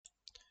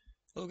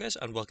Hello guys,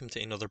 and welcome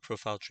to another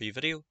profile tree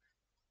video.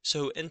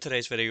 So in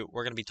today's video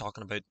we're going to be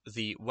talking about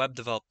the web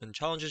development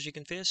challenges you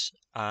can face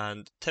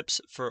and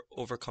tips for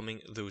overcoming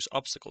those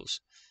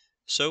obstacles.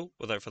 So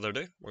without further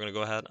ado, we're going to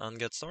go ahead and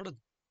get started.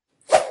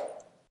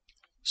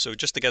 So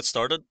just to get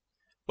started,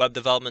 web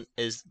development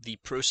is the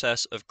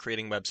process of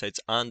creating websites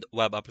and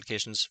web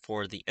applications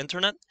for the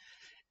internet.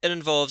 It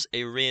involves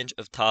a range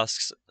of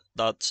tasks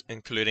that's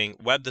including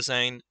web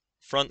design,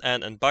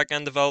 front-end and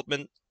back-end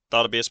development,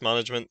 database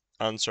management,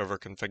 and server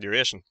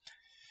configuration.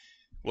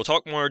 We'll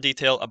talk more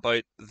detail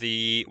about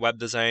the web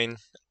design,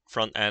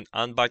 front end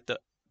and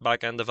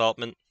back end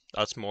development.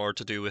 That's more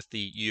to do with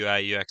the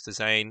UI UX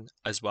design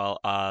as well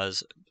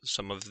as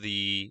some of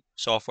the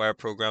software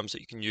programs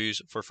that you can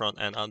use for front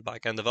end and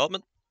back end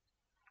development.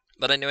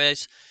 But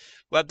anyways,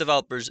 web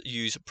developers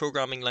use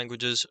programming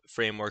languages,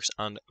 frameworks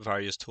and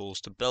various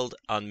tools to build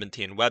and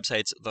maintain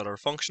websites that are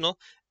functional,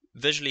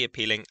 visually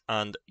appealing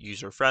and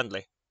user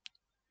friendly.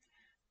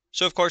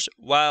 So of course,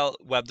 while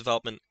web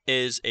development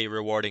is a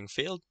rewarding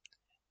field,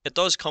 it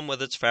does come with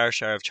its fair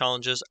share of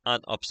challenges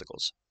and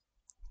obstacles.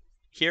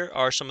 Here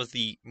are some of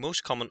the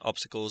most common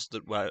obstacles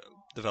that web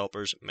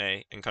developers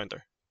may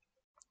encounter.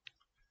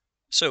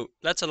 So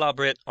let's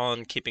elaborate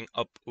on keeping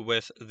up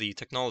with the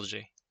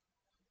technology.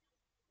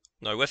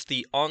 Now, with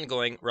the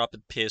ongoing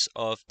rapid pace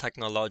of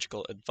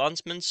technological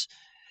advancements,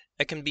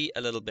 it can be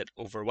a little bit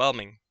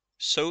overwhelming.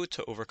 So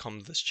to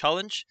overcome this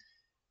challenge,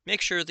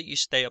 make sure that you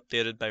stay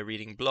updated by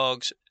reading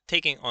blogs,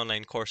 taking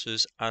online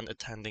courses, and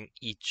attending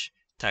each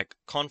tech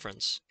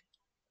conference.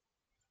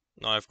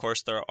 Now, of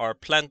course, there are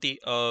plenty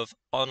of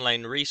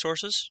online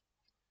resources,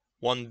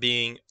 one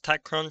being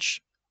TechCrunch,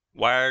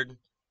 Wired,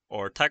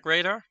 or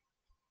TechRadar.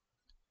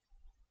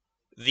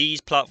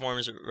 These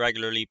platforms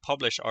regularly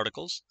publish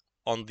articles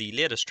on the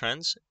latest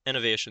trends,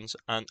 innovations,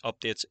 and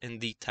updates in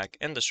the tech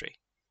industry.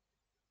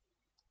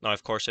 Now,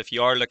 of course, if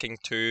you are looking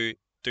to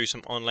do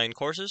some online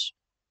courses,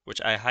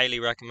 which I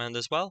highly recommend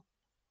as well,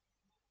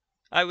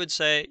 I would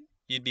say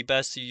you'd be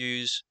best to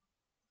use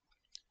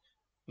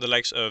the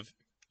likes of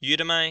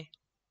Udemy,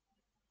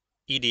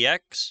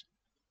 EDX,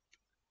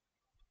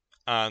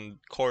 and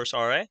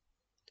Coursera.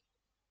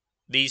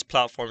 These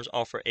platforms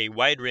offer a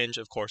wide range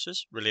of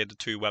courses related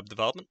to web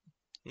development,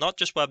 not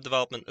just web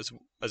development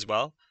as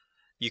well.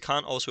 You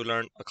can also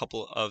learn a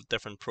couple of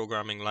different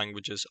programming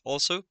languages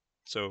also.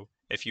 So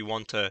if you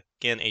want to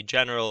gain a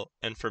general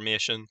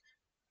information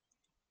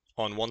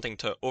on wanting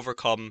to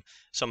overcome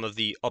some of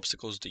the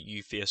obstacles that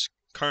you face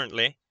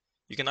currently,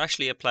 you can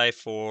actually apply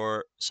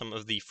for some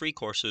of the free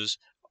courses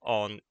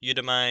on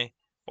Udemy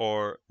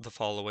or the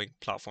following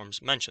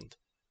platforms mentioned.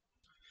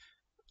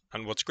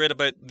 And what's great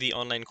about the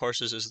online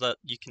courses is that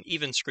you can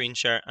even screen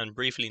share and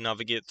briefly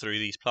navigate through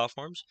these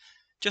platforms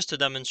just to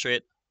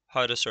demonstrate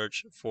how to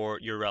search for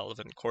your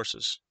relevant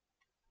courses.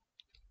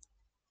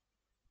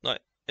 Now,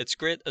 it's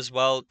great as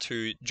well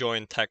to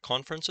join tech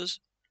conferences.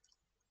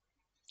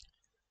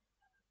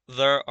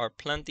 There are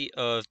plenty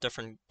of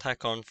different tech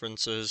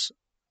conferences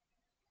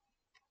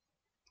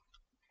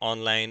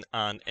online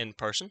and in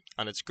person,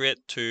 and it's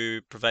great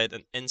to provide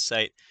an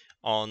insight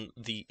on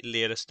the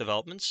latest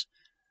developments.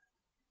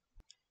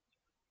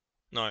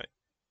 Now,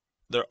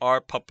 there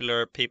are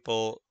popular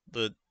people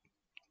that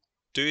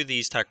do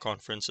these tech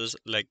conferences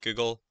like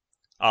Google,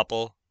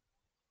 Apple,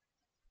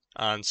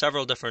 and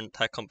several different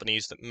tech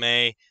companies that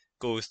may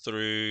go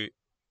through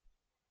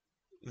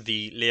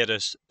the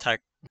latest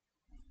tech.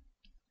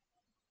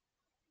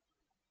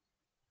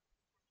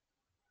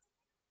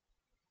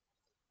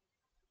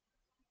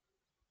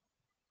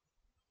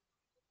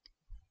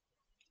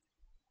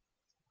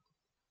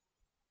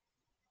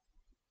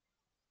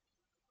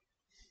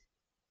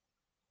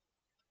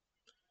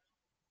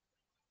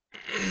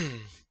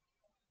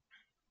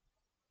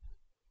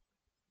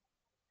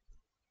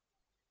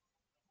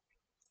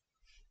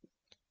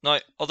 Now,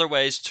 other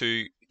ways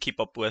to keep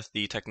up with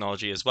the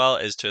technology as well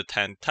is to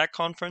attend tech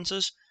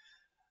conferences.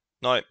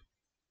 Now,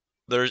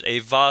 there's a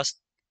vast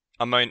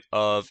amount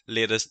of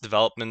latest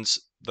developments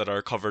that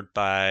are covered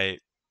by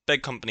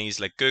big companies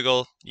like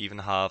Google. You even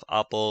have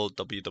Apple,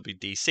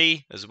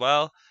 WWDC as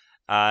well,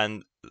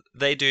 and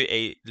they do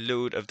a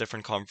load of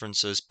different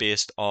conferences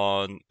based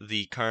on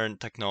the current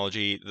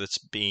technology that's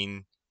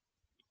being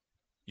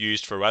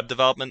used for web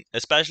development,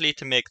 especially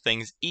to make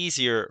things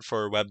easier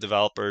for web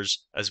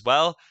developers as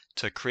well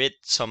to create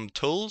some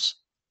tools.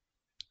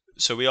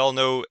 So we all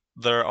know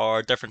there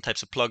are different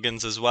types of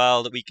plugins as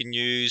well that we can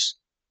use,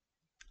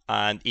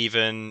 and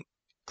even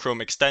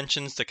Chrome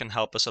extensions that can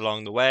help us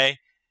along the way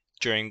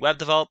during web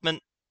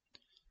development.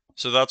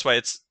 So that's why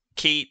it's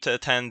key to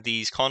attend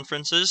these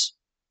conferences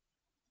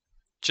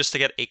just to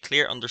get a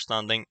clear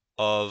understanding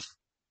of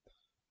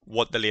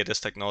what the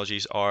latest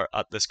technologies are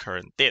at this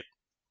current date.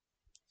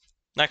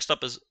 Next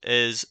up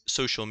is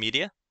social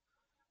media.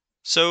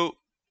 So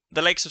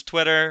the likes of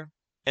Twitter,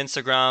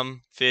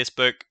 Instagram,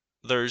 Facebook,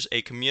 there's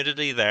a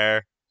community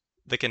there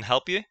that can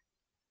help you.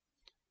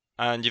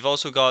 And you've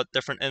also got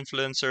different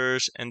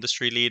influencers,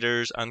 industry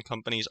leaders, and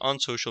companies on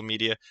social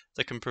media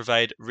that can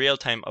provide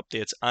real-time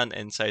updates and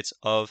insights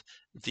of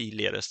the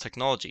latest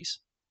technologies.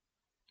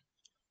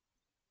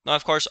 Now,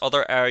 of course,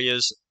 other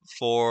areas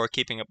for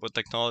keeping up with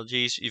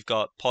technologies, you've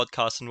got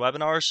podcasts and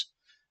webinars.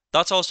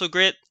 That's also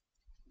great.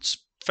 It's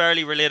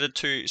fairly related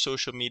to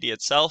social media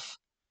itself.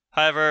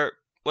 However,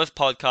 with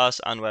podcasts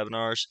and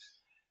webinars,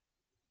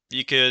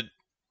 you could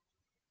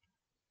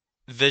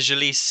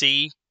visually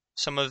see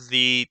some of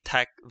the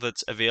tech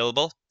that's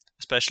available,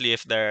 especially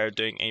if they're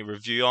doing a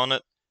review on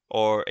it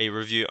or a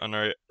review on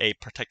a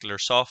particular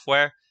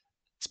software,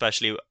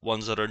 especially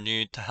ones that are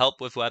new to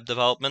help with web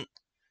development.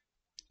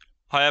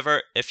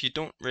 However, if you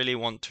don't really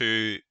want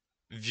to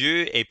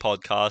view a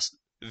podcast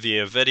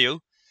via video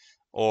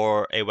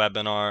or a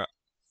webinar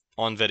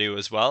on video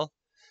as well,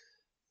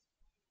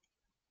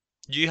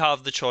 you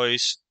have the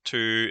choice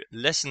to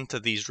listen to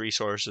these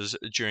resources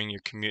during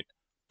your commute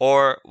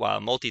or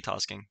while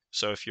multitasking.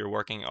 So if you're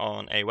working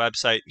on a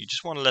website, you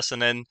just want to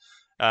listen in,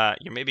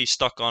 you're maybe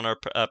stuck on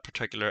a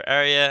particular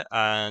area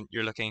and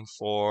you're looking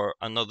for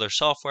another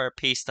software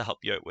piece to help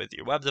you out with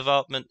your web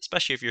development,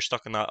 especially if you're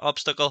stuck in that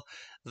obstacle,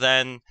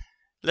 then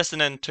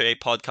listen in to a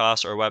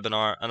podcast or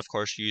webinar, and of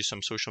course use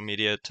some social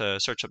media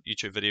to search up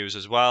YouTube videos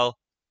as well.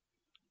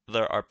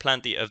 There are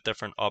plenty of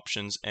different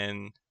options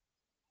in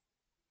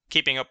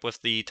keeping up with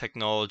the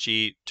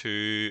technology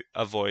to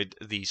avoid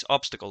these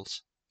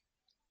obstacles.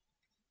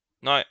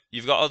 Now,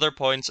 you've got other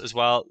points as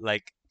well,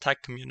 like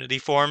tech community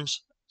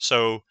forums.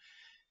 So,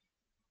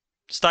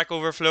 Stack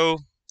Overflow,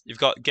 you've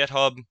got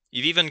GitHub,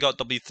 you've even got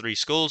W3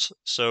 Schools.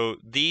 So,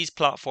 these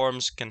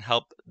platforms can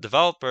help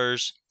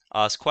developers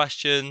ask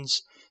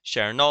questions,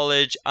 share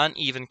knowledge, and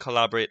even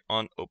collaborate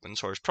on open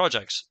source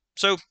projects.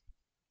 So,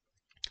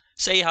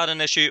 say you had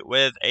an issue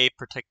with a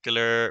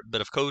particular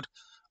bit of code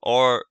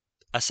or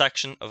a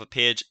section of a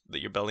page that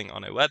you're building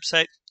on a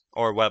website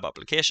or web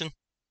application.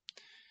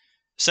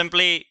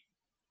 Simply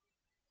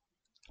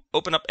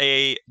open up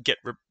a Git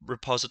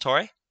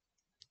repository.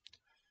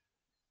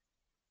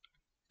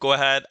 Go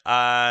ahead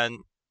and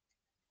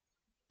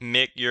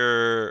make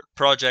your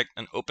project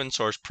an open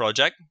source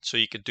project so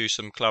you could do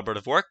some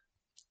collaborative work.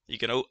 You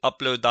can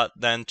upload that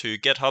then to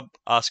GitHub,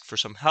 ask for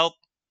some help.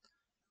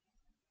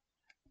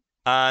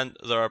 And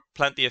there are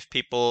plenty of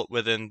people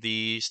within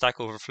the Stack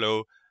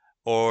Overflow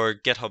or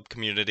GitHub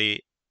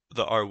community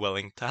that are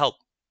willing to help.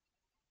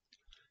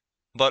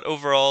 But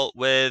overall,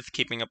 with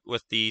keeping up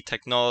with the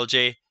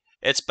technology,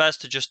 it's best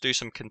to just do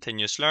some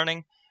continuous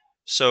learning.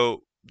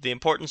 So the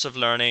importance of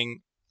learning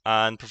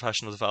and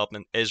professional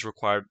development is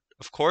required,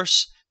 of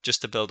course,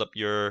 just to build up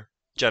your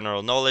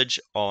general knowledge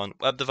on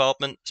web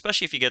development,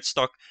 especially if you get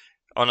stuck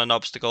on an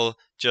obstacle.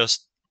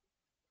 Just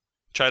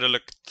try to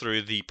look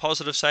through the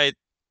positive side,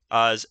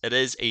 as it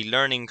is a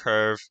learning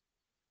curve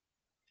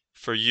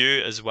for you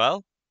as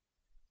well.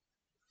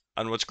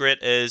 And what's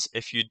great is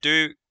if you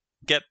do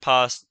get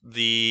past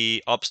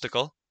the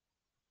obstacle,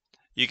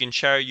 you can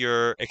share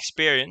your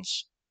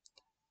experience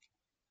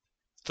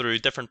through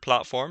different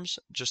platforms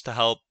just to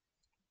help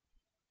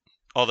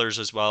others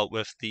as well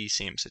with the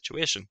same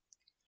situation.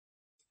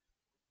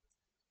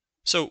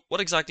 So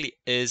what exactly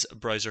is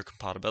browser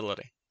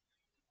compatibility?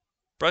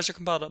 Browser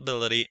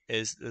compatibility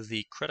is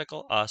the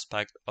critical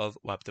aspect of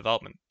web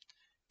development,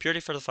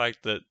 purely for the fact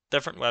that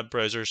different web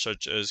browsers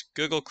such as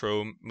Google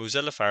Chrome,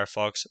 Mozilla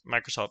Firefox,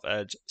 Microsoft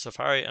Edge,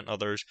 Safari, and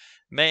others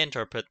may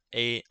interpret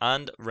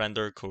and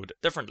render code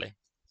differently.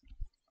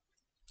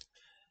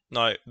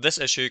 Now, this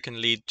issue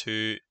can lead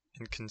to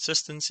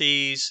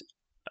inconsistencies,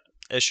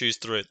 issues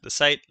throughout the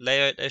site,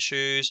 layout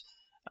issues,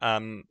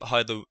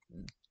 how the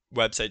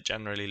website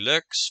generally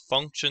looks,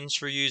 functions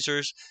for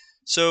users.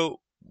 So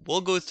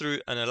we'll go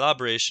through an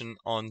elaboration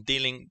on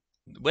dealing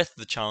with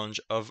the challenge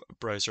of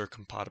browser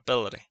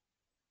compatibility.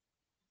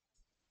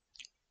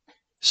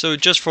 So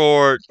just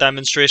for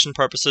demonstration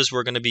purposes,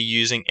 we're going to be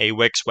using a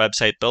Wix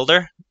website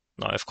builder.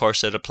 Now, of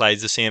course, it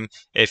applies the same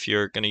if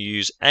you're going to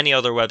use any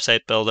other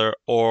website builder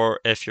or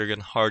if you're going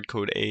to hard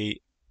code a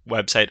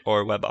website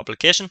or web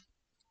application.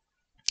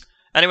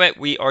 Anyway,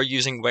 we are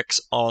using Wix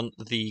on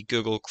the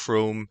Google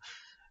Chrome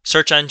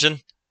search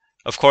engine.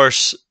 Of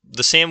course,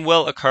 the same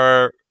will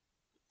occur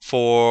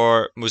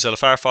for Mozilla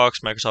Firefox,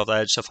 Microsoft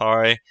Edge,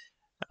 Safari,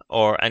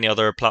 or any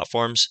other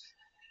platforms.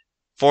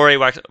 For a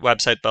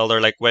website builder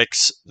like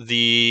Wix,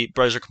 the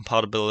browser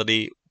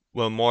compatibility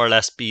will more or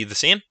less be the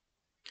same.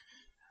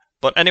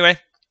 But anyway,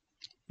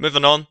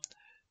 moving on.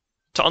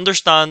 To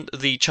understand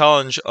the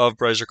challenge of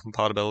browser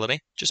compatibility,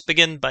 just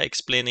begin by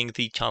explaining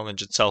the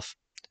challenge itself.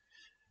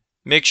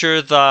 Make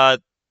sure that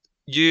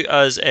you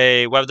as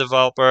a web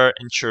developer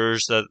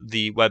ensures that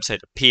the website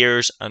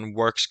appears and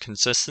works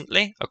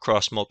consistently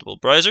across multiple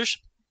browsers.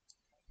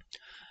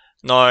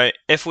 Now,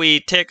 if we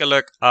take a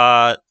look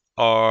at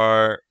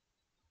our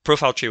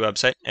profile tree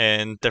website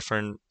in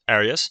different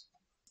areas,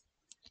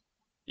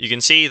 you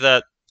can see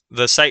that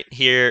the site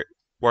here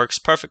works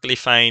perfectly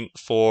fine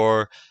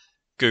for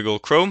Google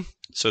Chrome.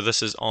 So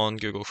this is on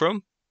Google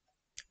Chrome.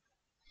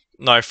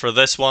 Now for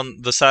this one,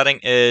 the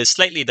setting is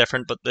slightly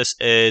different, but this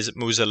is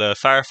Mozilla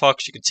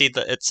Firefox. You can see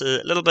that it's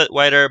a little bit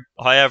wider,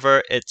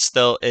 however, it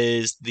still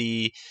is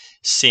the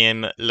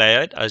same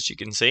layout as you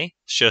can see.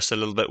 It's just a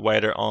little bit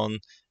wider on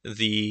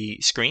the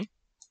screen.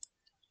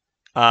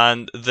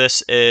 And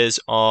this is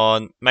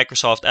on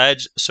Microsoft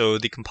Edge, so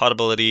the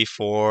compatibility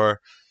for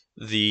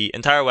the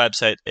entire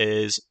website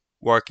is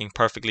working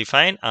perfectly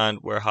fine, and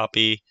we're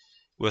happy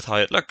with how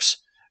it looks.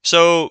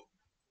 So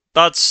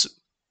that's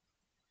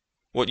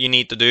what you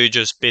need to do,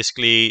 just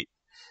basically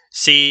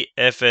see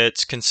if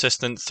it's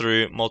consistent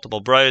through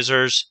multiple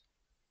browsers.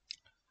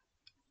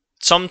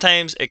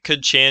 Sometimes it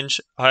could change,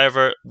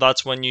 however,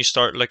 that's when you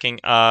start looking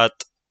at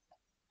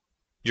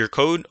your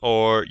code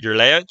or your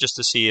layout just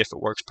to see if it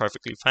works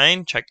perfectly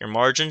fine. Check your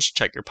margins,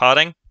 check your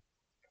padding.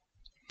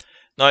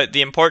 Now,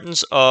 the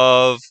importance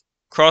of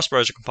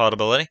cross-browser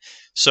compatibility.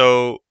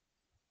 So,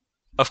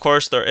 of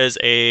course, there is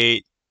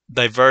a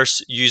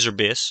diverse user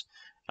base,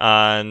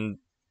 and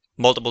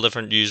multiple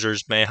different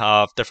users may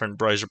have different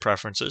browser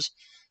preferences.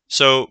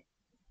 So,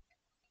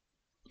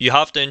 you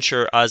have to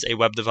ensure as a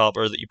web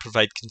developer that you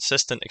provide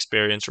consistent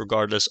experience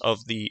regardless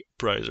of the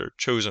browser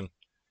chosen.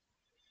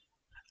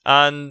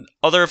 And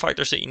other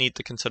factors that you need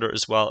to consider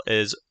as well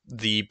is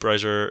the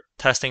browser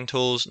testing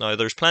tools. Now,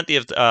 there's plenty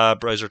of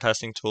browser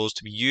testing tools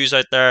to be used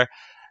out there,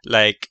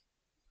 like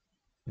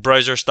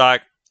Browser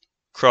Stack,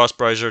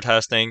 cross-browser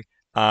testing,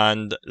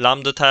 and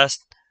Lambda test.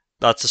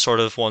 That's the sort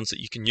of ones that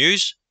you can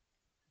use.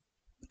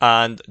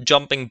 And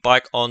jumping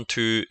back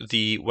onto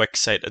the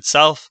Wix site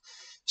itself.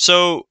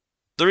 So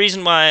the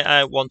reason why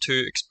I want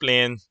to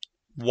explain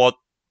what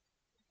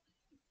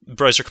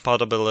browser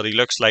compatibility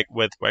looks like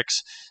with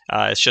Wix,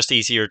 it's just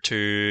easier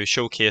to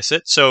showcase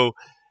it. So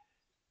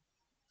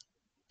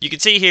you can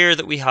see here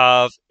that we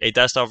have a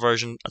desktop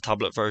version, a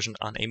tablet version,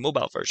 and a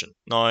mobile version.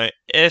 Now,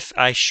 if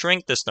I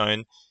shrink this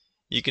down,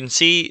 you can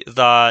see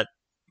that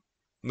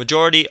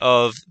majority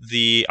of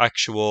the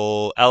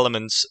actual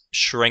elements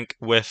shrink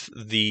with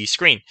the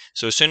screen.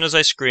 So as soon as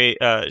I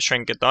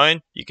shrink it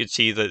down, you can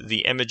see that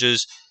the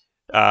images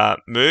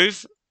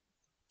move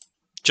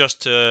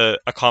just to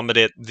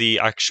accommodate the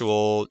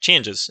actual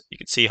changes. You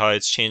can see how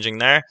it's changing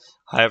there.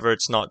 However,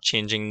 it's not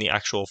changing the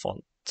actual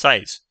font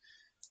size.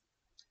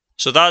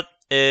 So that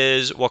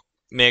is what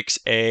makes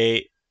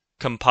a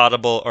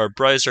compatible or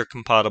browser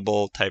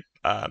compatible type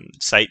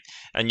site.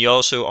 And you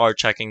also are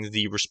checking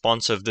the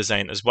responsive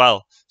design as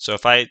well. So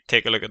if I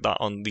take a look at that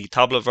on the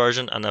tablet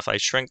version, and if I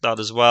shrink that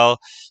as well,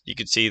 you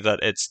can see that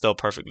it's still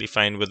perfectly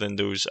fine within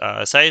those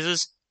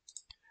sizes.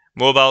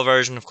 Mobile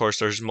version, of course,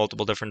 there's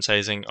multiple different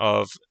sizing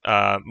of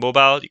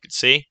mobile. You can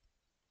see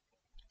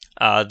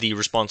the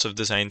responsive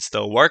design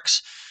still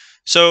works.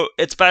 So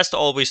it's best to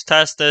always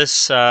test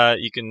this.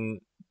 You can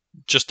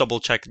just double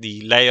check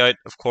the layout,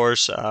 of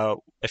course,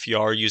 if you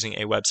are using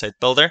a website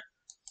builder.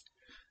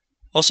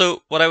 Also,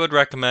 what I would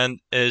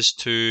recommend is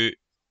to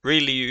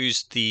really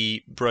use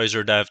the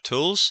browser dev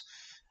tools.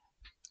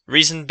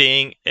 Reason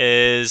being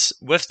is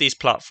with these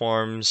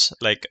platforms,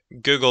 like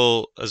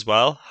Google as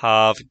well,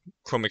 have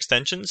Chrome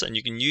extensions, and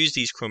you can use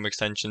these Chrome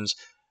extensions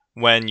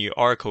when you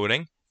are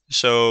coding.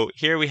 So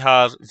here we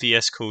have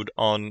VS Code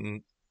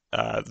on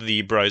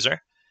the browser,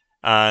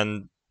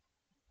 and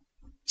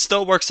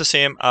still works the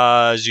same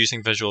as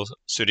using Visual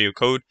Studio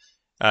Code.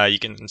 You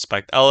can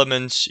inspect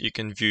elements, you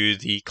can view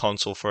the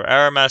console for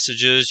error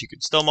messages, you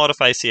can still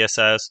modify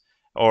CSS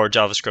or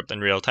JavaScript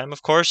in real time,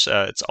 of course.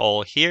 It's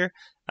all here,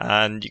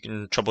 and you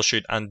can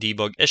troubleshoot and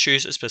debug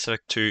issues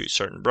specific to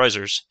certain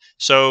browsers.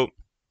 So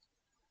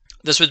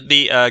this would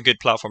be a good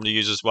platform to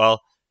use as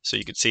well. So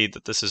you can see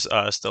that this is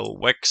still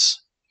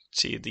Wix.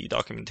 See the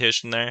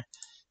documentation there.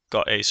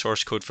 Got a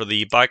source code for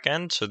the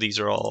backend. So these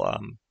are all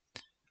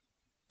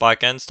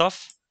backend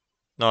stuff.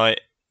 Now,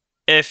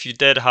 if you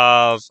did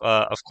have,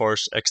 of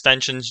course,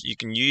 extensions, you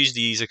can use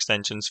these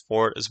extensions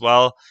for it as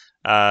well.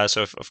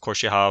 So if, of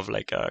course, you have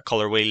like a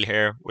color wheel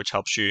here, which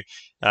helps you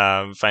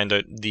find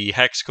out the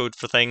hex code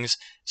for things.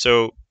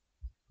 So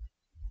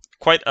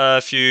quite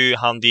a few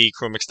handy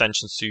Chrome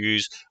extensions to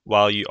use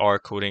while you are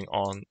coding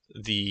on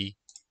the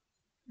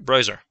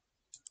browser.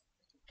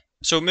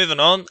 So moving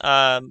on,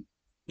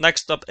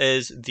 next up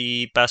is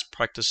the best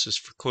practices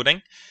for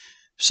coding.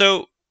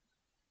 So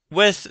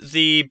with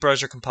the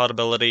browser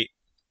compatibility,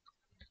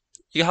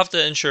 you have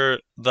to ensure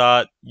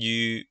that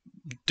you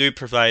do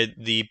provide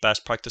the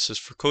best practices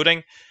for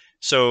coding.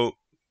 So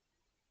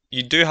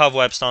you do have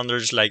web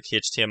standards like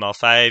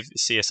HTML5,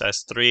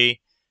 CSS3,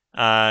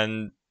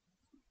 and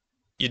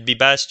you'd be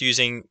best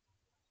using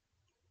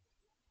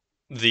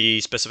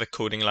the specific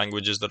coding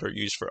languages that are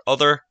used for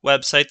other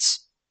websites,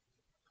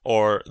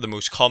 or the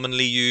most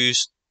commonly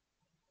used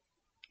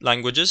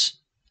languages.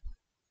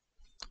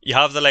 You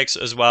have the likes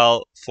as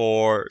well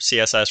for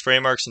CSS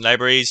frameworks and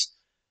libraries.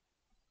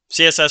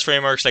 CSS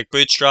frameworks like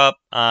Bootstrap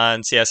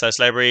and CSS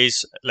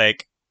libraries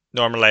like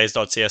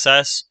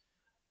normalize.css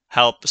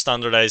help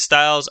standardize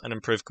styles and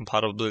improve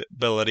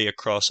compatibility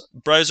across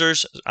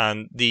browsers,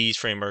 and these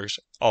frameworks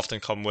often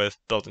come with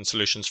built-in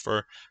solutions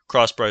for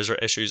cross-browser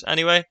issues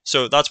anyway.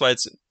 So that's why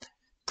it's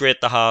great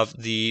to have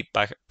the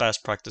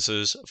best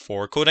practices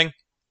for coding.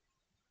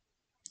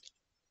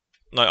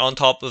 Now, on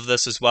top of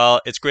this as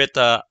well, it's great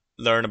to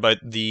learn about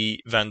the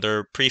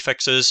vendor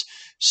prefixes.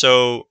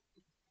 So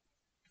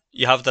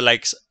you have the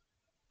likes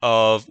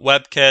of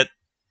WebKit,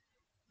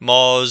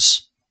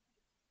 Moz,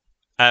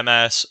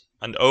 MS,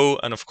 and O,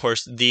 and of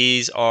course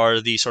these are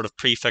the sort of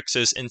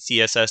prefixes in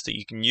CSS that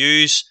you can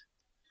use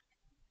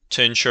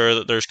to ensure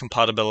that there's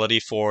compatibility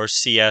for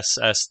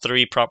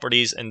CSS3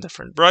 properties in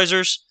different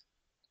browsers.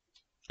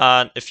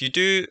 And if you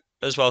do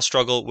as well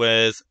struggle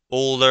with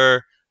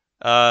older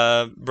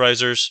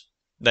browsers,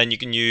 then you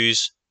can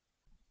use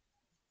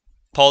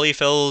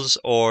polyfills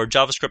or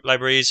JavaScript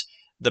libraries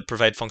that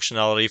provide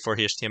functionality for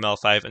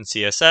HTML5 and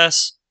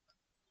CSS.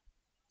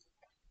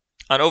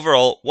 And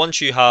overall, once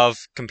you have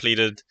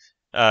completed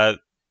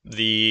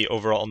the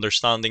overall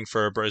understanding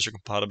for browser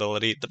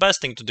compatibility, the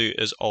best thing to do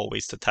is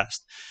always to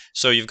test.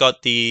 So you've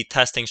got the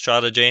testing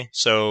strategy.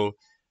 So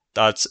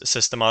that's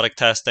systematic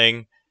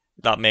testing.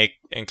 That may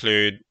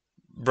include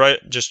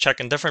just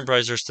checking different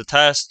browsers to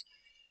test,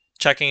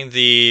 checking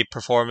the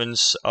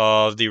performance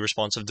of the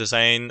responsive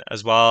design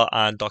as well,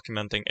 and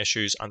documenting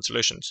issues and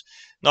solutions.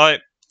 Now,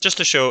 just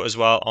to show as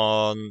well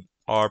on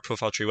our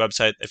profile tree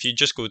website, if you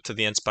just go to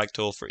the inspect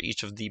tool for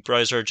each of the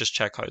browser, just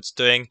check how it's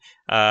doing.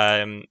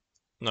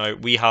 Now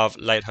we have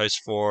Lighthouse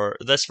for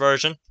this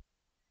version,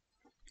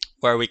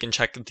 where we can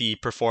check the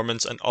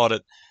performance and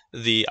audit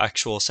the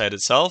actual site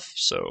itself.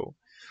 So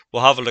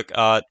we'll have a look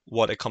at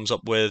what it comes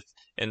up with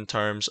in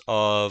terms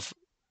of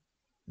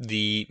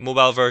the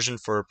mobile version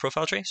for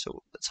profile tree.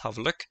 So let's have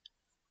a look.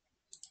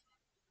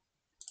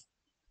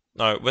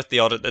 Now with the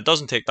audit, it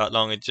doesn't take that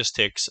long. It just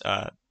takes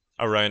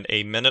around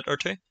a minute or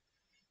two.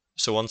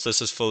 So once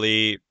this is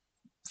fully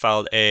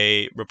filed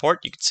a report,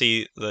 you can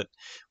see that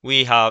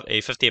we have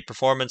a 58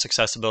 performance,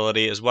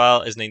 accessibility as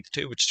well as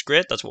 92, which is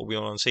great. That's what we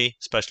want to see,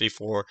 especially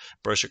for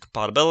browser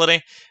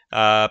compatibility.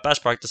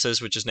 Best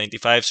practices, which is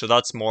 95. So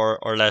that's more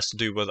or less to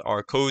do with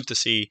our code, to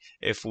see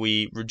if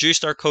we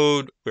reduced our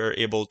code, we're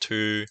able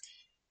to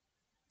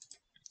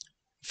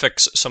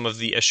fix some of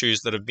the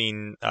issues that have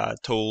been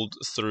told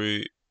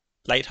through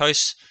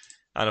Lighthouse.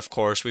 And of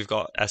course, we've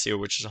got SEO,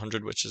 which is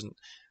 100, which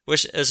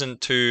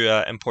isn't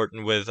too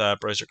important with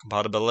browser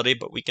compatibility,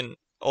 but we can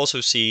also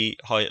see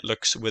how it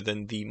looks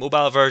within the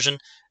mobile version,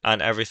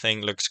 and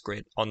everything looks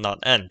great on that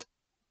end.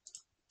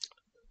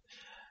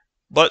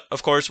 But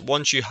of course,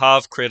 once you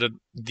have created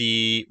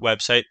the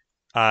website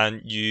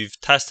and you've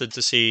tested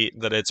to see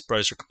that it's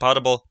browser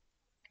compatible,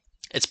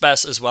 it's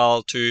best as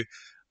well to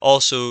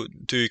also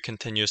do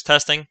continuous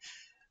testing.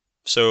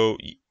 So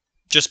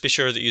just be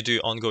sure that you do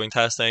ongoing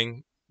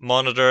testing,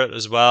 monitor it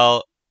as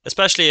well.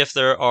 Especially if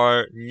there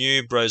are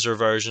new browser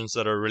versions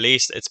that are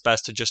released, it's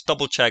best to just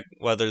double check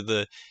whether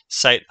the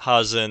site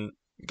hasn't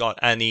got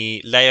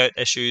any layout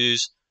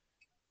issues.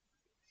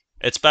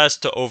 It's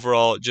best to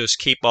overall just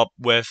keep up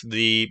with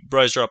the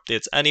browser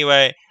updates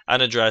anyway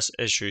and address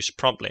issues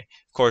promptly.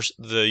 Of course,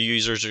 the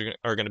users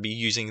are going to be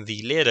using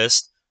the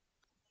latest,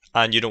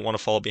 and you don't want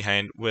to fall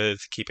behind with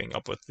keeping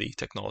up with the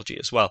technology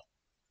as well.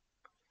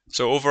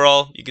 So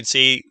overall, you can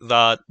see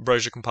that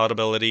browser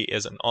compatibility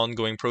is an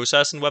ongoing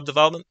process in web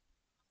development.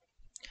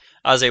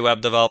 As a web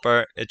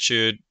developer, it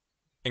should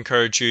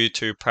encourage you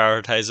to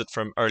prioritize it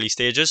from early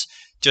stages,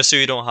 just so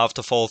you don't have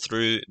to fall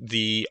through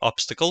the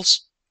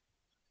obstacles.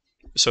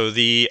 So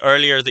the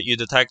earlier that you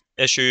detect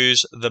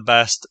issues, the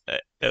best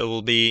it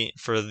will be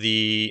for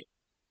the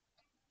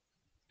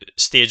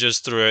stages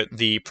throughout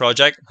the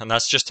project, and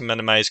that's just to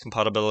minimize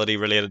compatibility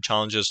related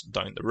challenges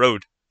down the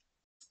road.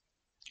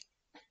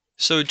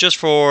 So just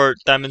for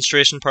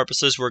demonstration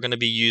purposes, we're going to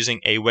be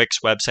using a Wix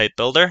website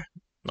builder.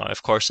 Now,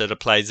 of course, it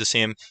applies the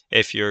same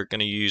if you're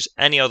going to use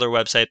any other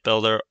website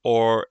builder,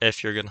 or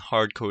if you're going to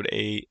hard code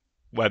a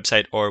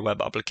website or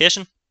web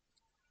application.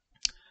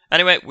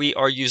 Anyway, we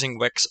are using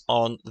Wix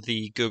on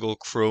the Google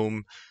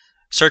Chrome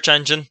search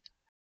engine.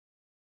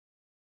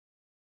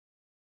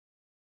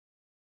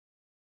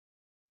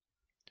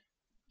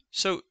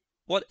 So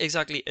what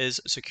exactly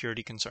is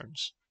security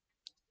concerns?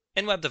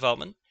 In web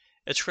development,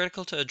 it's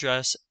critical to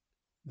address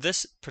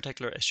this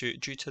particular issue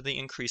due to the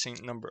increasing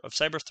number of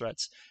cyber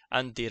threats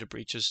and data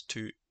breaches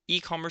to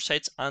e-commerce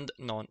sites and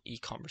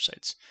non-e-commerce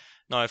sites.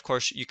 Now, of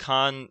course, you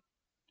can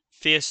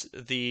face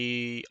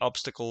the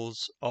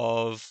obstacles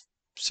of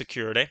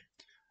security.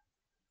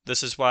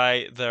 This is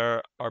why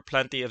there are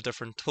plenty of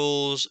different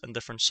tools and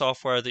different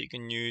software that you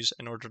can use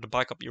in order to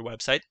back up your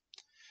website.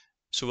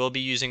 So we'll be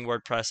using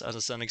WordPress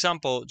as an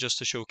example just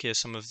to showcase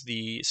some of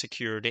the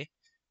security.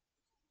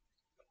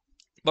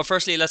 But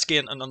firstly, let's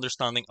gain an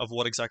understanding of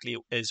what exactly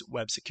is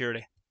web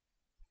security.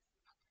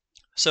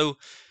 So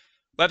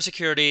web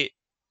security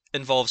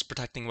involves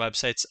protecting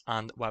websites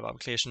and web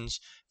applications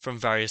from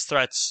various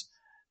threats.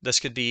 This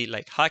could be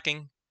like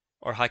hacking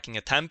or hacking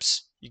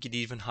attempts. You could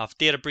even have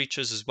data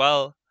breaches as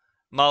well,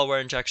 malware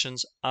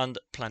injections, and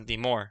plenty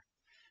more.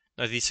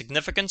 Now, the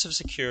significance of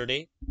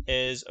security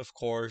is, of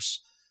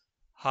course,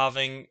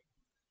 having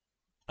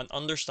an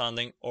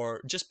understanding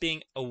or just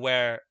being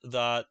aware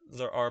that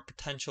there are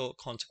potential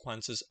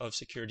consequences of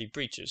security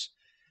breaches.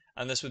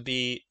 And this would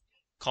be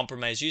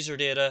compromised user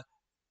data,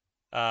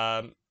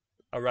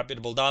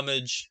 irreparable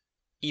damage,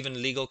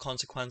 even legal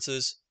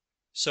consequences.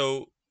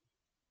 So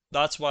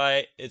that's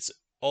why it's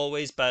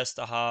always best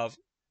to have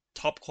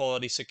top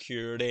quality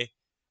security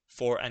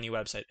for any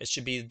website. It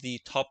should be the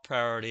top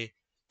priority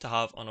to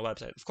have on a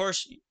website. Of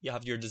course, you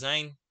have your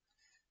design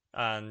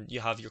and you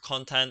have your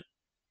content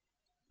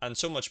and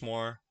so much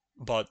more,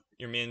 but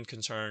your main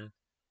concern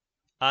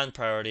and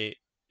priority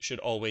should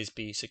always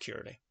be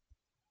security.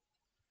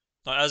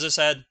 Now, as I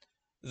said,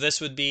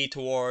 this would be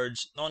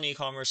towards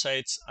non-e-commerce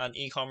sites and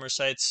e-commerce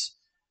sites.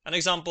 An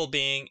example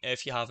being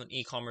if you have an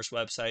e-commerce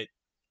website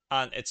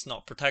and it's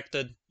not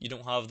protected, you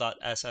don't have that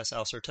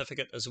SSL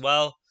certificate as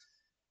well.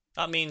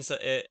 That means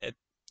that it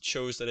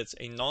shows that it's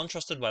a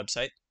non-trusted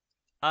website,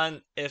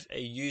 and if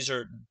a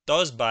user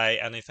does buy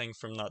anything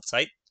from that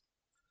site,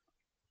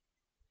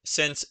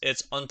 since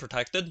it's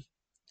unprotected,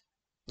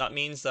 that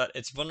means that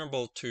it's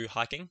vulnerable to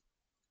hacking,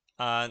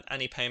 and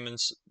any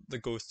payments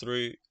that go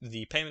through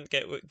the payment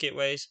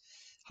gateways,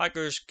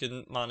 hackers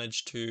can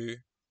manage to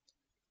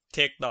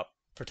take that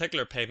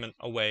particular payment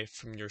away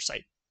from your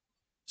site.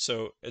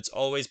 So it's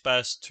always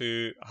best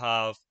to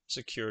have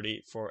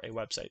security for a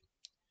website.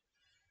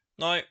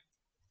 Now,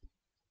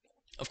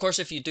 of course,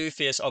 if you do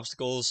face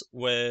obstacles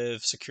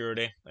with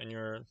security and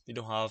you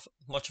don't have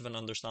much of an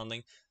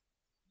understanding,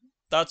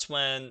 that's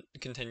when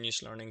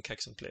continuous learning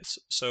kicks in place.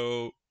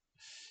 So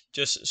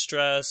just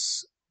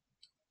stress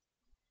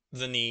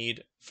the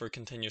need for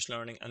continuous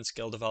learning and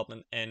skill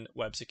development in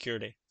web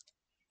security.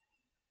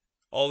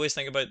 Always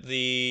think about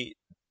the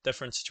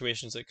different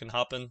situations that can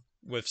happen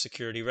with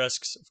security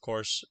risks. Of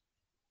course,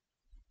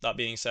 that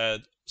being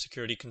said,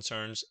 security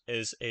concerns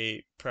is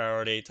a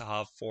priority to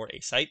have for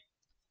a site.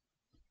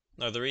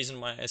 Now, the reason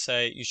why I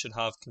say you should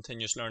have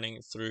continuous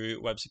learning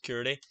through web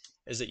security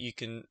is that you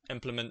can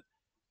implement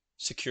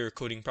secure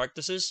coding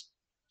practices.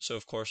 So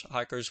of course,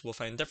 hackers will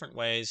find different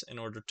ways in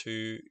order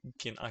to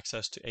gain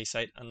access to a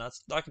site, and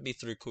that could be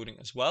through coding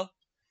as well.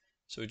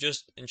 So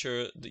just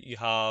ensure that you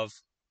have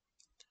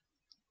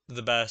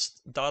the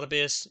best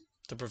database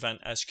to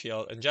prevent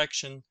SQL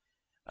injection,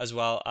 as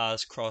well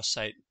as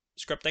cross-site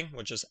scripting,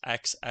 which is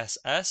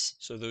XSS.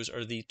 So those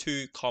are the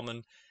two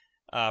common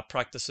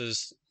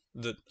practices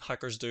that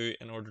hackers do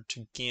in order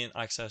to gain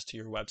access to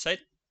your website.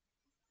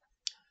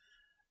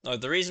 Now,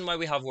 the reason why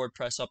we have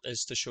WordPress up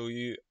is to show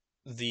you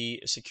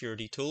the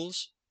security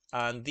tools,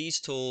 and these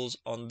tools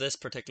on this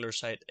particular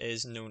site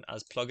is known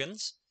as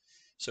plugins.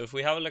 So if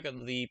we have a look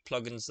at the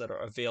plugins that are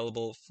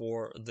available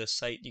for this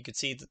site, you can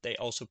see that they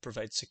also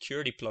provide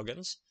security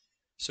plugins.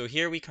 So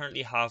here we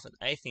currently have an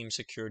iTheme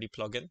security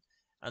plugin,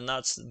 and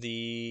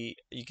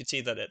you can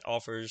see that it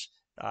offers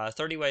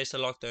 30 ways to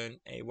lock down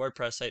a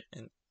WordPress site,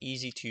 an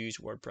easy to use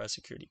WordPress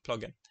security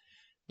plugin.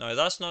 Now,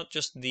 that's not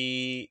just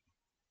the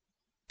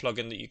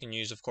plugin that you can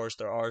use. Of course,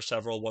 there are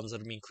several ones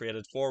that have been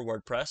created for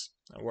WordPress.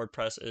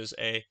 WordPress is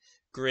a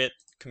great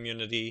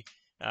community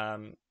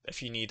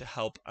if you need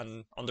help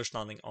and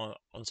understanding on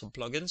some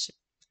plugins.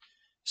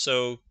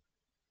 So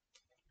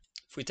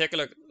if we take a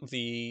look at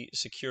the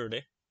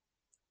security,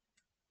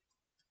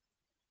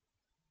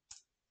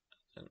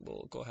 and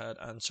we'll go ahead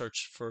and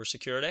search for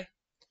security,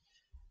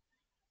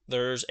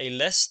 there's a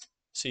list.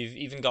 So you've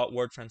even got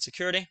WordPress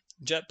security,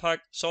 Jetpack,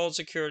 Solid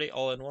Security,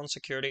 all-in-one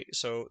security.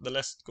 So the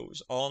list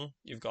goes on.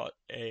 You've got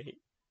a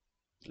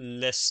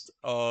list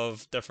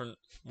of different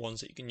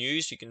ones that you can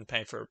use. You can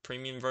pay for a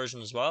premium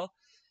version as well.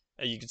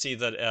 You can see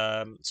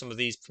that some of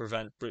these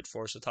prevent brute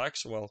force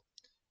attacks. Well,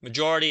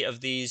 majority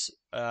of these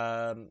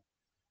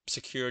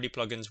security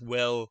plugins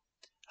will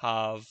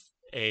have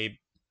a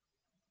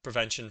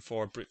prevention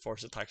for brute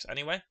force attacks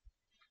anyway.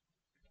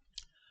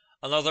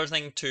 Another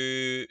thing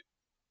to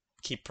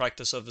keep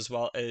practice of as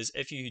well is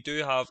if you do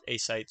have a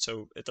site,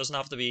 so it doesn't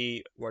have to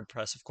be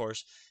WordPress, of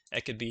course,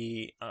 it could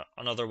be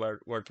another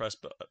WordPress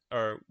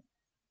or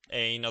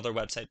another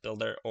website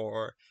builder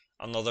or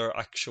another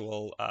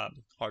actual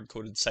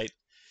hard-coded site.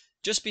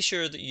 Just be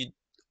sure that you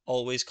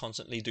always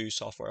constantly do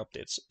software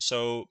updates.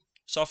 So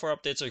software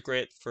updates are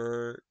great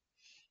for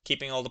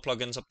keeping all the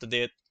plugins up to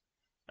date,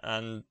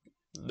 and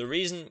the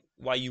reason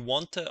why you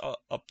want to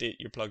update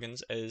your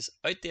plugins is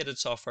outdated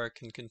software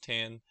can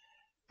contain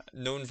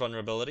known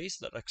vulnerabilities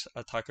that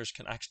attackers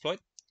can exploit.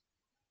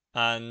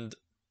 And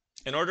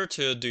in order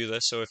to do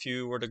this, so if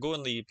you were to go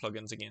in the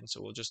plugins again,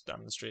 so we'll just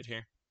demonstrate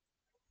here,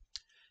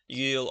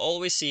 you'll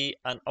always see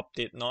an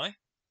update now.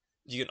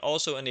 You can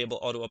also enable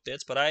auto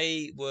updates, but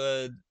I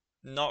would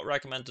not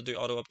recommend to do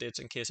auto updates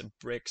in case it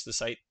breaks the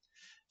site.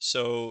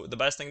 So the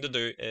best thing to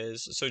do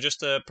is, so just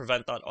to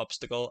prevent that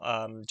obstacle,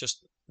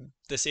 just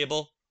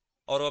disable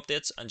auto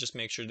updates and just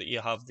make sure that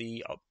you have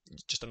the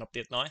just an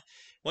update now.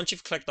 Once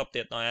you've clicked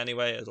update now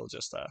anyway, it'll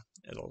just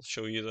it'll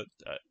show you that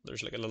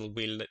there's like a little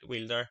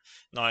wheel there.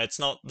 Now it's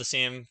not the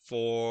same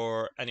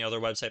for any other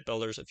website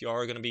builders if you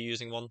are going to be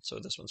using one. So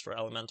this one's for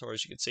Elementor,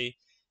 as you can see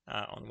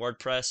on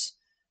WordPress.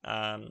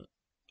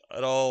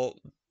 It all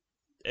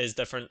is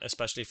different,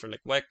 especially for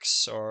like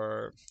Wix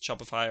or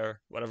Shopify or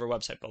whatever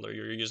website builder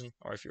you're using,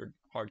 or if you're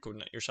hard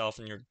coding it yourself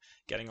and you're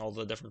getting all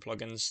the different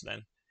plugins,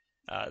 then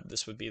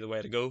this would be the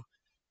way to go.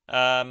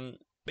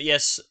 But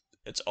yes,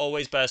 it's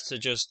always best to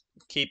just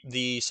keep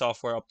the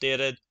software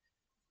updated,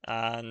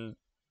 and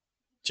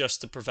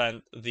just to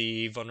prevent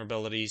the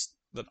vulnerabilities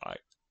that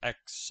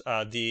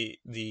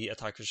the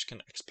attackers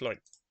can exploit.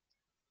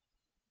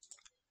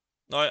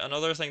 Now,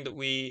 another thing that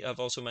we have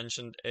also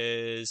mentioned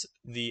is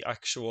the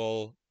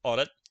actual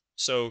audit.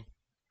 So,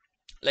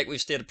 like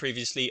we've stated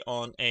previously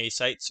on a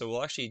site, so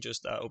we'll actually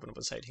just open up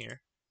a site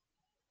here.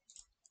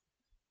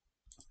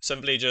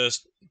 Simply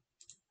just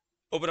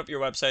open up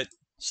your website,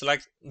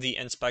 select the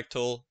inspect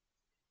tool,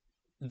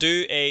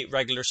 do a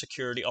regular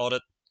security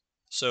audit.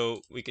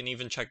 So we can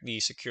even check the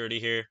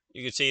security here.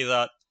 You can see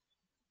that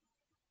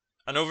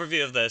an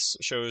overview of this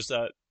shows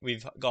that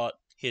we've got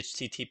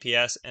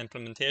HTTPS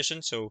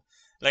implementation. So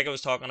like I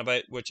was talking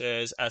about, which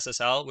is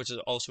SSL, which is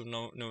also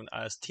known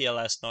as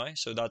TLS now.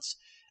 So that's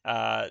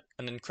an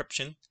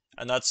encryption,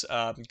 and that's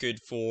good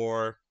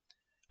for,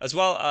 as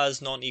well as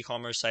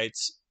non-e-commerce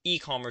sites,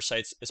 e-commerce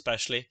sites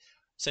especially,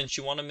 since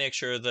you want to make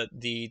sure that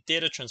the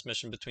data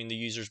transmission between the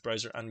user's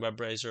browser and web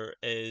browser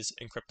is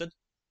encrypted.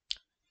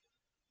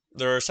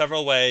 There are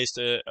several ways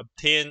to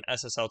obtain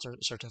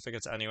SSL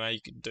certificates anyway.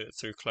 You can do it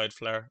through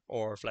Cloudflare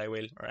or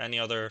Flywheel or any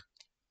other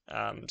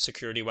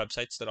security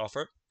websites that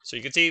offer it. So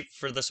you can see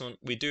for this one,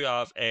 we do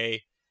have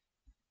a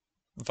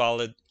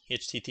valid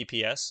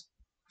HTTPS.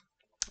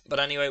 But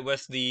anyway,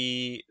 with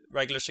the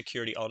regular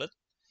security audit,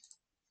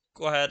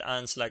 go ahead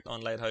and select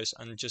on Lighthouse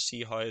and just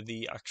see how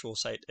the actual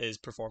site is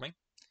performing,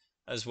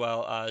 as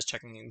well as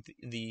checking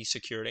the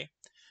security.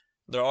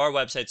 There are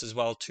websites as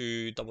well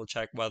to double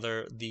check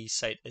whether the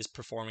site is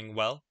performing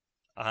well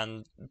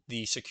and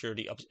the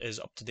security is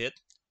up to date.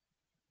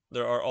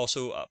 There are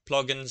also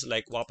plugins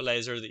like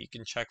Wapalizer that you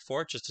can check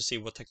for just to see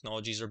what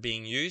technologies are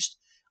being used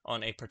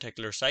on a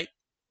particular site.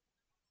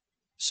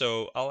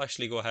 So I'll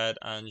actually go ahead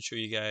and show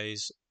you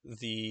guys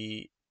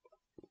the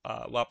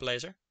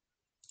Wapalizer.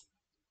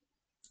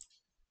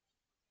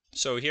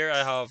 So here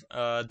I have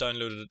a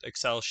downloaded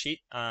Excel sheet,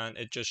 and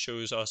it just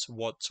shows us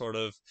what sort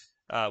of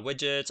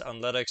widgets,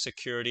 analytics,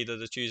 security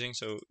that it's using.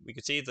 So we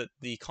can see that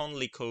the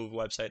Connolly Cove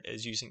website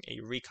is using a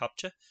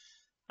reCAPTCHA,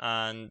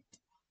 and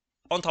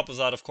on top of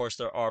that, of course,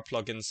 there are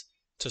plugins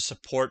to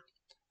support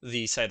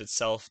the site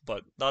itself,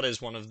 but that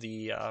is one of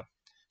the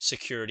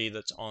security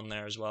that's on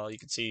there as well. You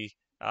can see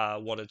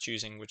what it's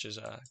using, which is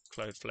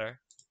Cloudflare,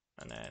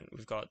 and then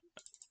we've got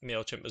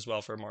MailChimp as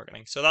well for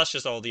marketing. So that's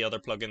just all the other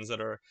plugins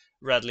that are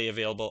readily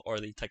available, or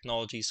the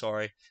technology,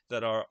 sorry,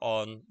 that are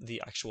on the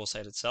actual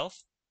site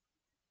itself.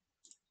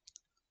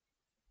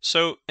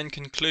 So in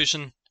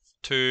conclusion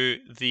to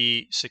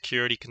the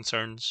security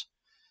concerns,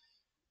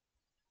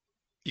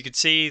 you can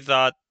see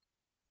that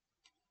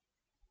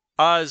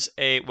as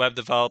a web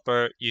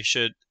developer, you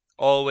should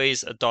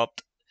always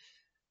adopt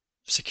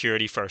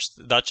security first.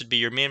 That should be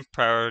your main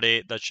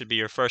priority. That should be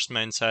your first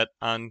mindset.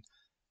 And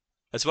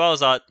as well as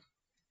that,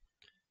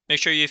 make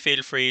sure you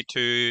feel free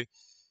to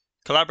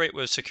collaborate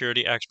with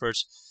security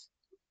experts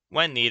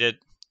when needed,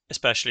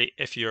 especially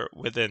if you're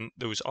within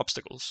those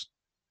obstacles.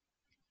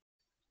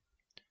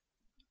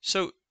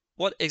 So,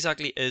 what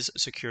exactly is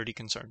security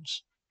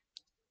concerns?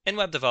 In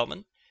web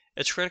development,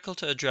 it's critical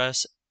to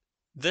address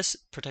this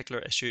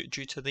particular issue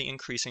due to the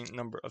increasing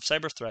number of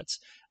cyber threats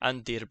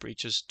and data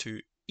breaches to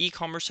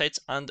e-commerce sites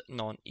and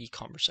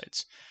non-e-commerce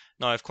sites.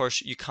 Now, of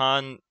course, you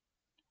can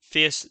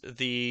face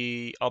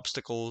the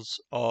obstacles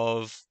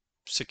of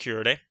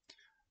security.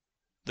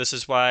 This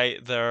is why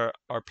there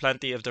are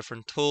plenty of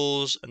different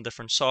tools and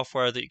different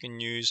software that you can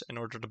use in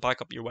order to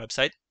back up your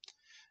website.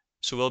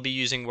 So we'll be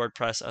using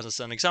WordPress as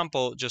an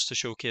example just to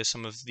showcase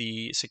some of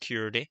the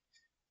security.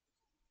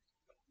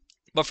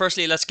 But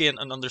firstly, let's gain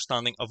an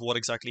understanding of what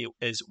exactly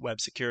is web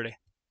security.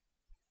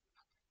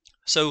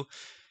 So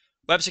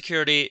web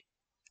security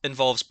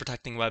involves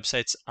protecting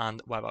websites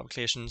and web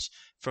applications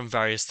from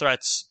various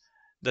threats.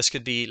 This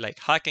could be like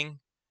hacking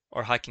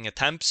or hacking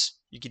attempts.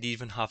 You could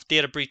even have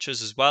data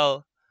breaches as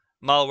well,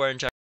 malware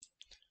injection.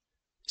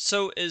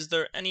 So is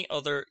there any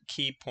other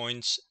key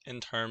points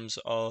in terms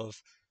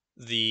of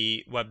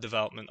the web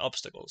development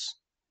obstacles?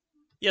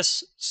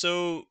 Yes,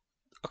 so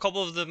a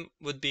couple of them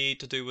would be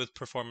to do with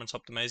performance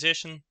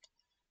optimization,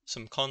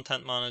 some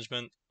content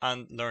management,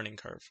 and learning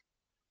curve.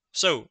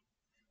 So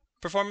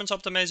performance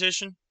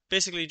optimization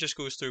basically just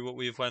goes through what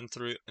we've went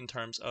through in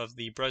terms of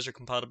the browser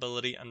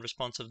compatibility and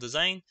responsive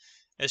design.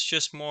 It's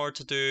just more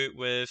to do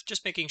with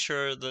just making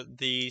sure that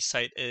the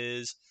site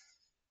isn't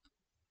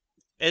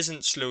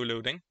slow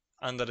loading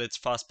and that it's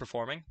fast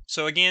performing.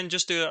 So again,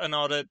 just do an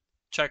audit,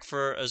 check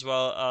for as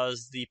well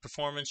as the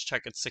performance,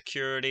 check its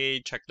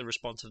security, check the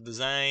responsive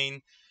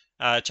design,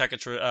 check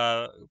its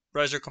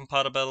browser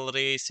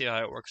compatibility, see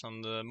how it works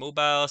on the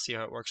mobile, see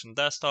how it works on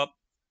desktop.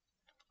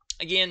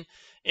 Again,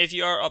 if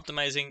you are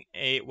optimizing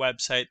a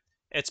website,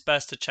 it's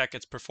best to check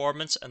its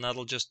performance, and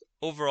that'll just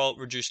overall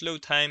reduce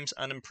load times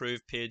and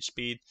improve page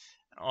speed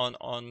on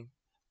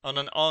on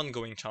an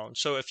ongoing challenge.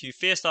 So if you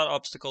face that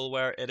obstacle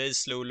where it is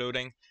slow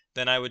loading,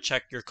 then I would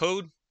check your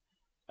code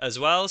as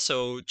well.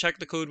 So check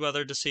the code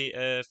whether to see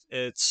if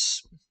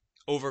it's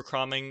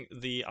overcramming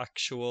the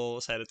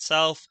actual site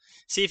itself.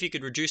 See if you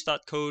could reduce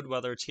that code,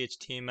 whether it's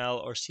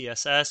HTML or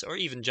CSS or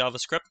even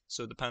JavaScript.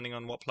 So depending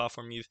on what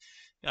platform you've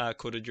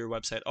coded your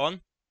website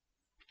on.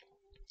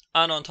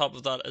 And on top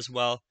of that as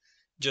well,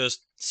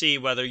 just see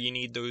whether you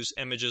need those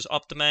images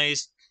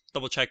optimized.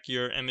 Double check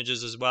your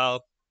images as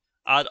well.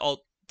 Add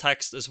alt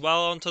text as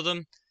well onto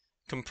them.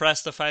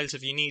 Compress the files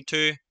if you need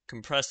to.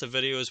 Compress the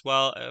video as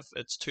well if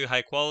it's too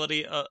high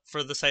quality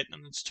for the site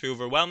and it's too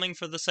overwhelming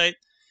for the site.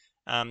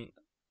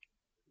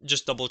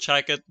 Just double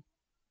check it.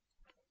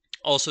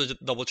 Also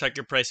double check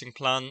your pricing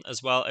plan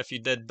as well if you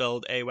did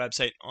build a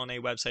website on a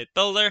website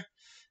builder.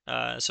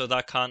 So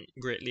that can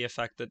greatly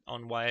affect it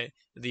on why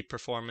the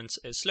performance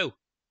is slow.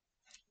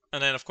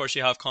 And then of course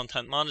you have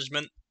content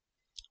management.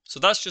 So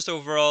that's just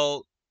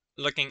overall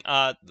looking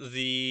at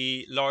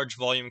the large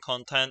volume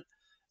content.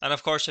 And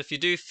of course, if you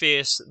do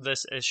face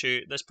this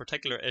issue, this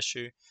particular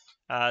issue,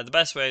 the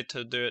best way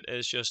to do it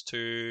is just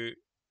to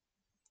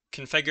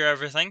configure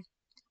everything,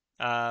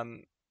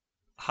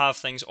 have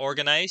things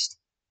organized.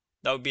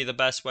 That would be the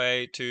best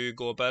way to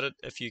go about it.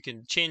 If you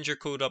can change your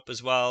code up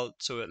as well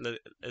so it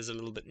is a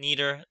little bit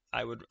neater,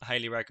 I would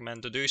highly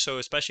recommend to do so,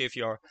 especially if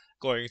you're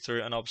going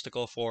through an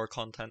obstacle for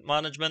content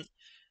management.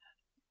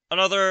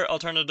 Another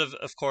alternative,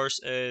 of course,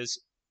 is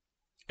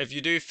if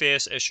you do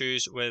face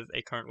issues with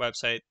a current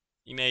website,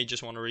 you may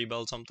just want to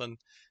rebuild something,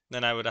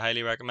 then I would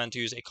highly recommend to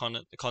use a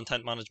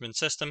content management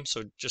system.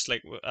 So just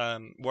like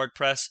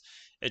WordPress,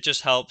 it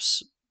just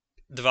helps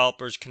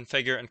developers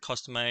configure and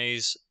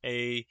customize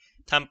a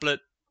template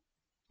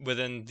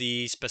within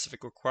the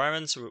specific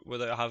requirements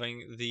without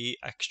having the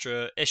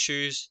extra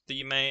issues that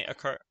you may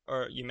occur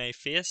or you may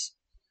face.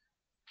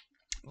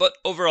 But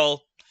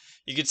overall,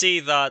 you can see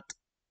that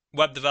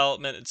web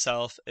development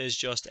itself is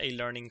just a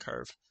learning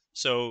curve.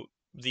 So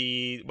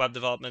the web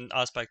development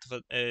aspect of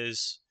it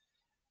is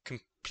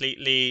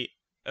completely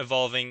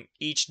evolving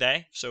each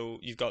day. So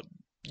you've got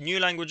new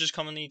languages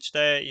coming each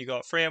day, you've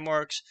got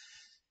frameworks,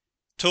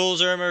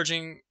 tools are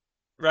emerging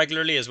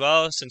regularly as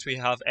well, since we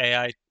have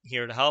AI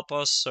here to help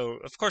us. So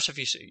of course, if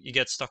you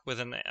get stuck with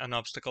an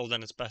obstacle,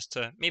 then it's best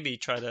to maybe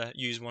try to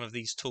use one of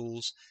these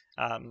tools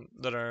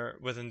that are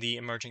within the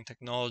emerging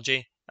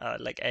technology,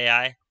 like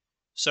AI.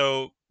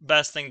 So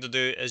best thing to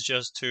do is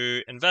just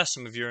to invest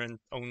some of your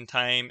own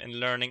time in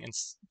learning and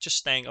just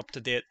staying up to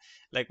date,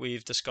 like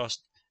we've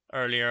discussed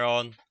earlier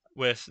on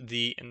with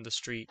the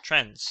industry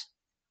trends.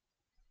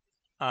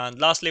 And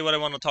lastly, what I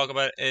want to talk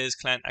about is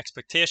client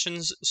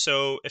expectations.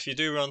 So if you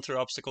do run through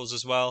obstacles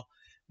as well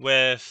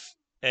with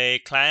a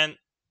client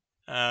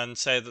and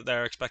say that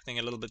they're expecting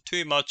a little bit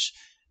too much,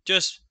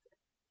 just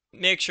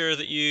make sure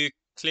that you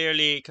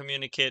clearly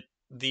communicate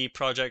the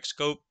project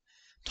scope.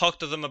 Talk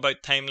to them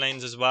about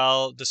timelines as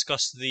well.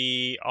 Discuss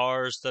the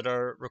hours that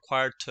are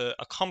required to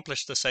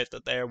accomplish the site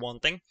that they're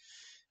wanting.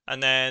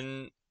 And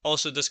then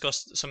also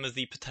discuss some of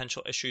the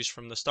potential issues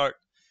from the start.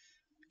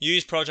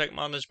 Use project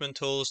management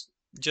tools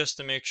just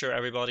to make sure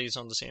everybody's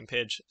on the same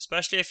page.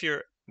 Especially if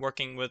you're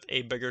working with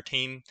a bigger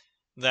team,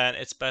 then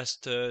it's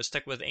best to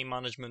stick with a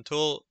management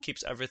tool.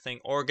 Keeps everything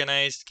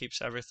organized,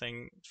 keeps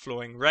everything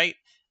flowing right.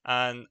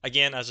 And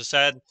again, as I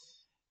said,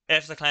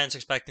 if the client's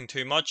expecting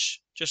too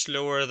much, just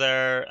lower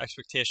their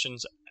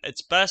expectations.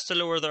 It's best to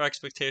lower their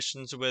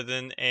expectations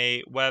within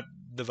a web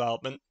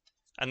development,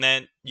 and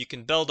then you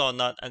can build on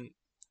that, and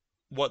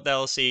what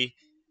they'll see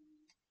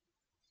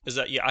is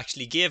that you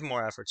actually gave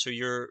more effort. So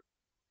you're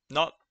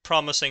not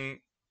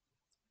promising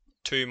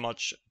too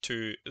much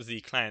to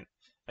the client.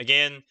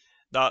 Again,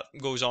 that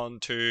goes on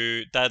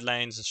to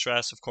deadlines and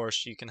stress. Of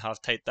course, you can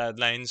have tight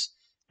deadlines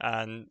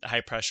and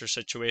high pressure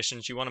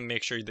situations. You want to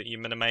make sure that you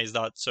minimize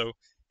that. So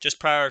just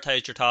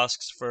prioritize your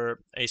tasks for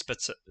a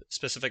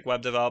specific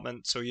web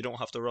development so you don't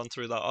have to run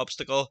through that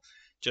obstacle.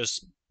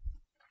 Just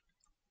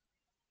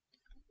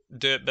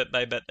do it bit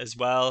by bit as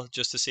well,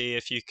 just to see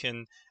if you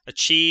can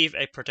achieve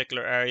a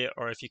particular area,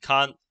 or if you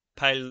can't,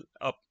 pile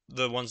up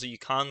the ones that you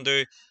can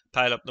do,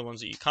 pile up the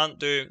ones that you can't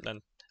do,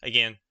 then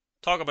again,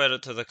 talk about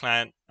it to the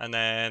client, and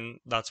then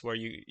that's where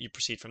you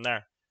proceed from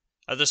there.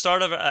 At the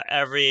start of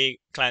every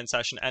client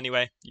session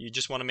anyway, you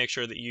just want to make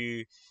sure that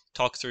you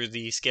talk through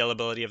the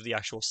scalability of the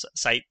actual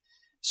site.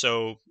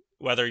 So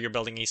whether you're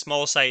building a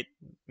small site,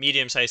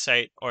 medium-sized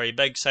site, or a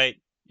big site,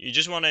 you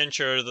just want to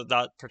ensure that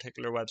that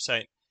particular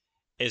website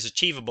is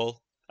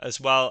achievable,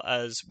 as well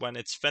as when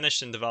it's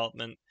finished in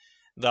development,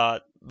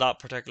 that that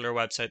particular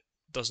website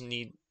doesn't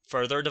need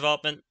further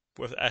development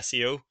with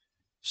SEO.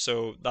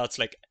 So that's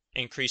like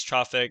increased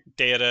traffic,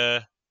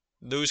 data.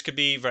 Those could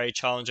be very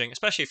challenging,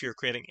 especially if you're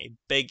creating a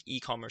big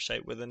e-commerce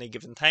site within a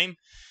given time.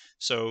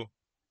 So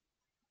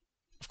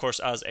of course,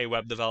 as a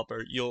web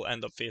developer, you'll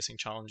end up facing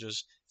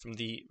challenges from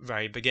the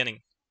very beginning.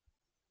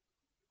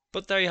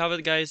 But there you have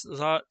it, guys.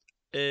 That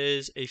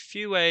is a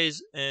few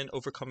ways in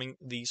overcoming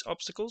these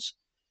obstacles.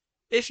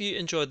 If you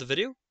enjoyed the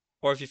video,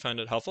 or if you found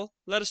it helpful,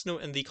 let us know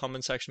in the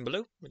comment section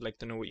below. We'd like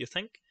to know what you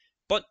think.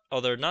 But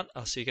other than that,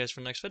 I'll see you guys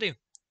for the next video.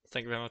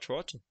 Thank you very much for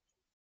watching.